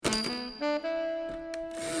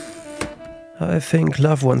I think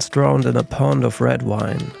love once drowned in a pond of red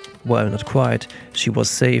wine. Well, not quite. She was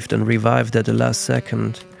saved and revived at the last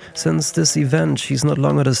second. Since this event, she's not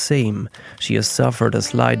longer the same. She has suffered a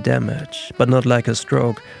slight damage, but not like a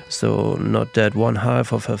stroke, so not that one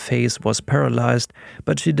half of her face was paralyzed,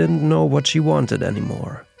 but she didn't know what she wanted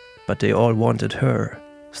anymore. But they all wanted her.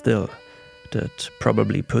 Still, that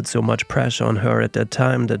probably put so much pressure on her at that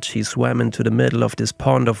time that she swam into the middle of this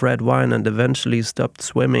pond of red wine and eventually stopped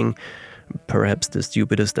swimming. Perhaps the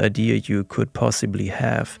stupidest idea you could possibly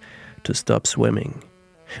have, to stop swimming.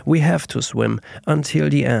 We have to swim until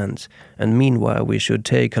the end, and meanwhile we should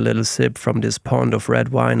take a little sip from this pond of red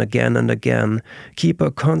wine again and again, keep a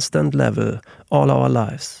constant level all our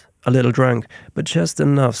lives. A little drunk, but just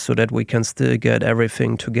enough so that we can still get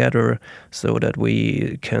everything together, so that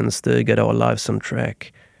we can still get our lives on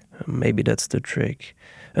track. Maybe that's the trick.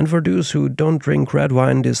 And for those who don't drink red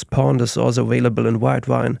wine, this pond is also available in white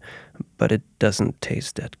wine, but it doesn't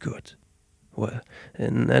taste that good. Well,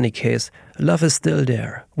 in any case, love is still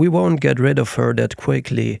there. We won't get rid of her that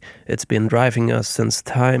quickly. It's been driving us since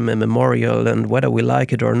time immemorial, and whether we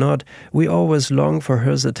like it or not, we always long for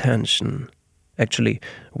her attention. Actually,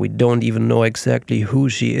 we don't even know exactly who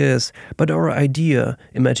she is, but our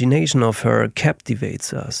imagination of her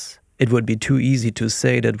captivates us. It would be too easy to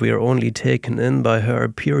say that we are only taken in by her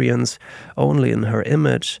appearance, only in her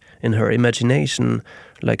image, in her imagination,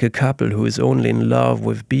 like a couple who is only in love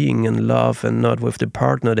with being in love and not with the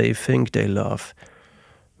partner they think they love.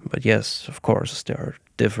 But yes, of course, there are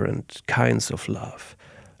different kinds of love.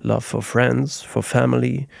 Love for friends, for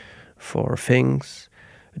family, for things.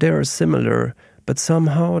 They are similar, but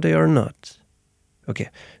somehow they are not. Okay,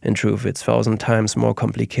 in truth, it's 1,000 times more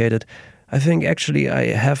complicated. I think actually I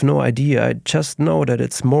have no idea. I just know that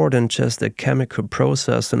it's more than just a chemical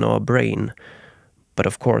process in our brain. But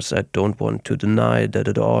of course, I don't want to deny that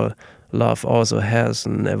at all. Love also has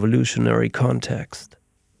an evolutionary context.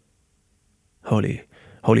 Holy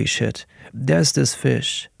shit. There's this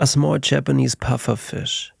fish, a small Japanese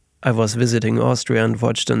pufferfish. I was visiting Austria and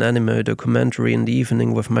watched an animal documentary in the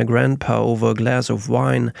evening with my grandpa over a glass of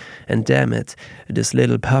wine, and damn it, this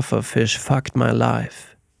little pufferfish fucked my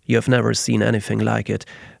life. You have never seen anything like it,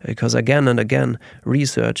 because again and again,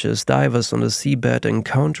 researchers, divers on the seabed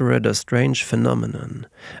encountered a strange phenomenon,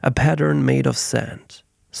 a pattern made of sand.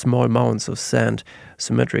 Small mounds of sand,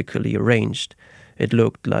 symmetrically arranged. It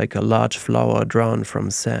looked like a large flower drawn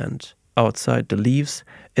from sand. Outside the leaves,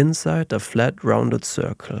 inside a flat rounded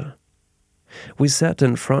circle. We sat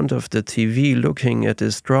in front of the TV looking at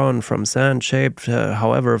this drawn from sand-shaped,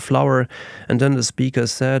 flower, and then the speaker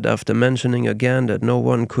said, after mentioning again that no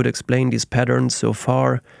one could explain these patterns so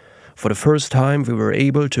far, "For the first time we were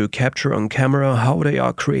able to capture on camera how they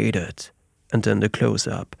are created." And then the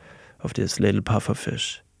close-up of this little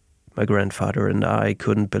pufferfish. My grandfather and I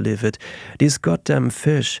couldn't believe it. This goddamn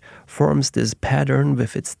fish forms this pattern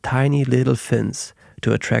with its tiny little fins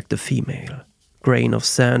to attract the female. Grain of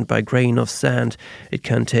sand by grain of sand, it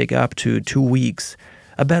can take up to 2 weeks.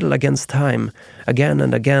 A battle against time. Again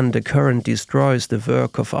and again the current destroys the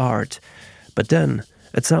work of art. But then,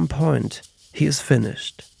 at some point, he is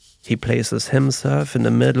finished. He places himself in the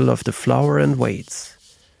middle of the flower and waits.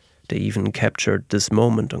 They even captured this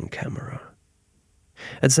moment on camera.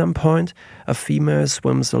 At some point, a female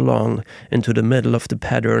swims along into the middle of the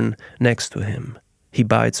pattern next to him. He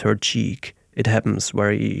bites her cheek. It happens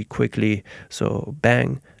very quickly, so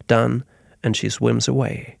bang, done, and she swims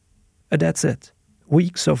away. And that's it.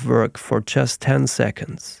 Weeks of work for just 10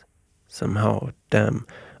 seconds. Somehow, damn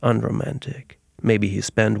unromantic. Maybe he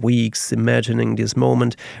spent weeks imagining this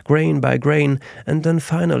moment, grain by grain, and then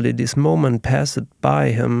finally this moment passed by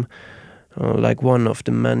him like one of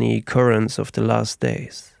the many currents of the last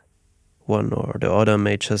days. One or the other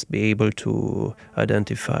may just be able to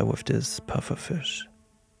identify with this pufferfish.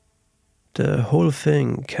 The whole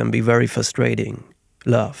thing can be very frustrating.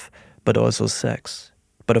 Love, but also sex.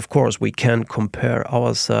 But of course we can't compare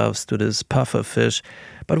ourselves to this pufferfish.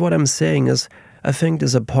 But what I'm saying is, I think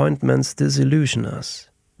disappointments disillusion us.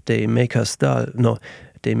 They make us dull. No,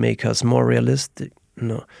 they make us more realistic.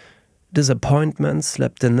 No. Disappointments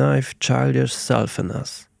slap the naive, childish self in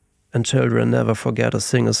us. And children never forget a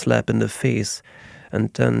single slap in the face,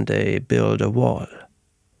 and then they build a wall.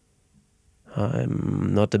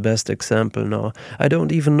 I'm not the best example now. I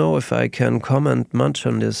don't even know if I can comment much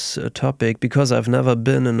on this topic because I've never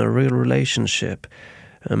been in a real relationship.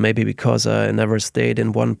 Maybe because I never stayed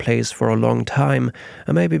in one place for a long time.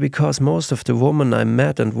 Maybe because most of the women I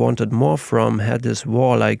met and wanted more from had this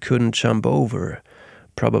wall I couldn't jump over.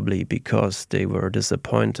 Probably because they were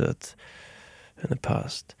disappointed in the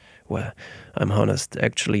past. Well, I'm honest,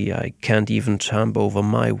 actually I can't even jump over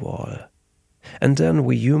my wall. And then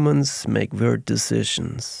we humans make weird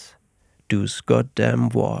decisions. Those goddamn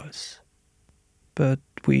walls. But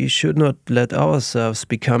we should not let ourselves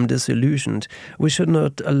become disillusioned. We should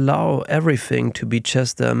not allow everything to be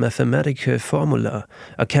just a mathematical formula,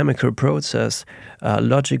 a chemical process, a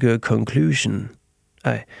logical conclusion.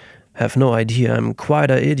 I have no idea, I'm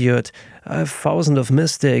quite an idiot. I have thousands of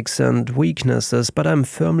mistakes and weaknesses, but I'm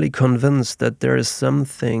firmly convinced that there is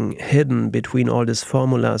something hidden between all these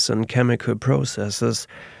formulas and chemical processes,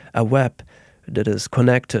 a web that is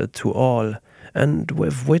connected to all, and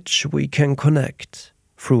with which we can connect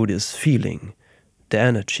through this feeling, the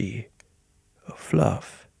energy of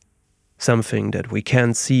love. Something that we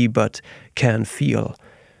can't see but can feel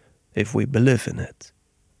if we believe in it.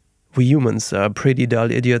 We humans are pretty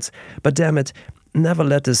dull idiots, but damn it, never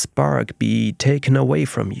let the spark be taken away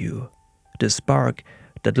from you. The spark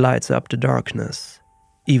that lights up the darkness.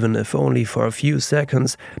 Even if only for a few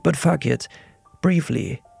seconds, but fuck it,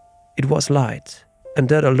 briefly, it was light. And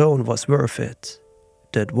that alone was worth it.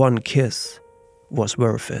 That one kiss was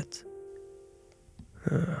worth it.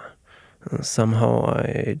 Somehow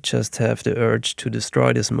I just have the urge to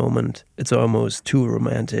destroy this moment. It's almost too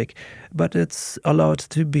romantic, but it's allowed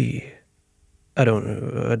to be. I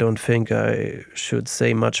don't think I should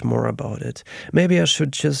say much more about it. Maybe I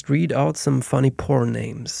should just read out some funny porn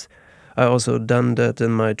names. I also done that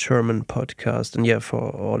in my German podcast. And yeah,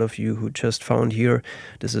 for all of you who just found here,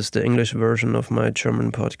 this is the English version of my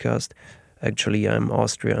German podcast. Actually, I'm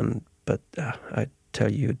Austrian, but I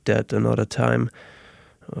tell you that another time.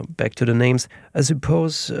 Back to the names. I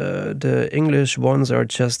suppose the English ones are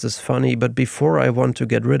just as funny, but before I want to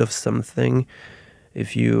get rid of something,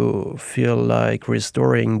 if you feel like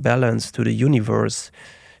restoring balance to the universe,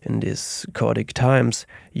 in these chaotic times,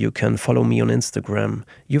 you can follow me on Instagram.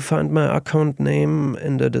 You find my account name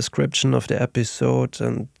in the description of the episode,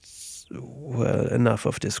 and well, enough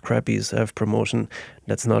of this crappy self-promotion.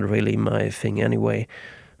 That's not really my thing anyway.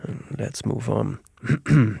 Let's move on.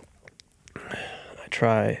 I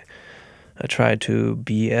try to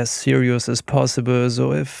be as serious as possible,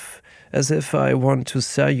 as if I want to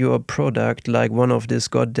sell you a product like one of these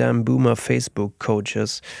goddamn boomer Facebook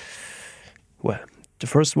coaches. Well, the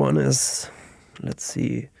first one is, let's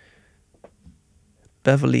see,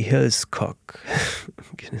 Beverly Hills Cock.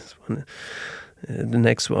 Okay, this one. The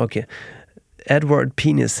next one, okay. Edward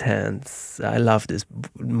Penis Hands. I love this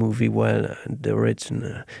movie. Well, the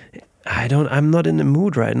original. I'm not in the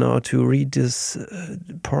mood right now to read these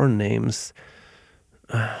porn names.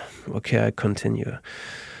 Okay, I continue.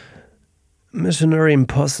 Missionary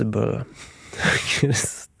Impossible.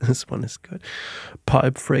 This one is good.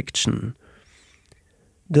 Pulp Friction.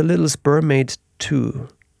 The Little Spermate 2.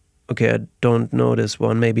 Okay, I don't know this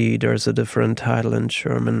one. Maybe there's a different title in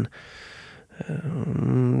German.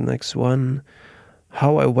 Next one.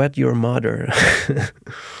 How I Wet Your Mother.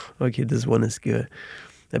 Okay, this one is good.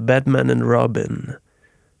 Batman and Robin.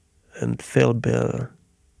 And Phil Bill.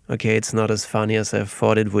 Okay, it's not as funny as I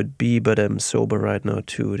thought it would be, but I'm sober right now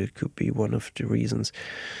too. That could be one of the reasons.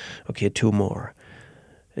 Okay, two more.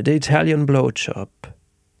 The Italian Blowjob.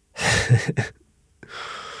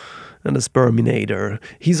 And the Sperminator.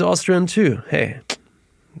 He's Austrian too. Hey.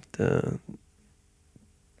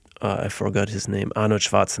 I forgot his name. Arnold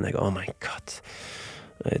Schwarzenegger. Oh my God.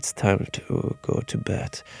 It's time to go to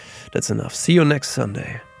bed. That's enough. See you next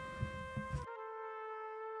Sunday.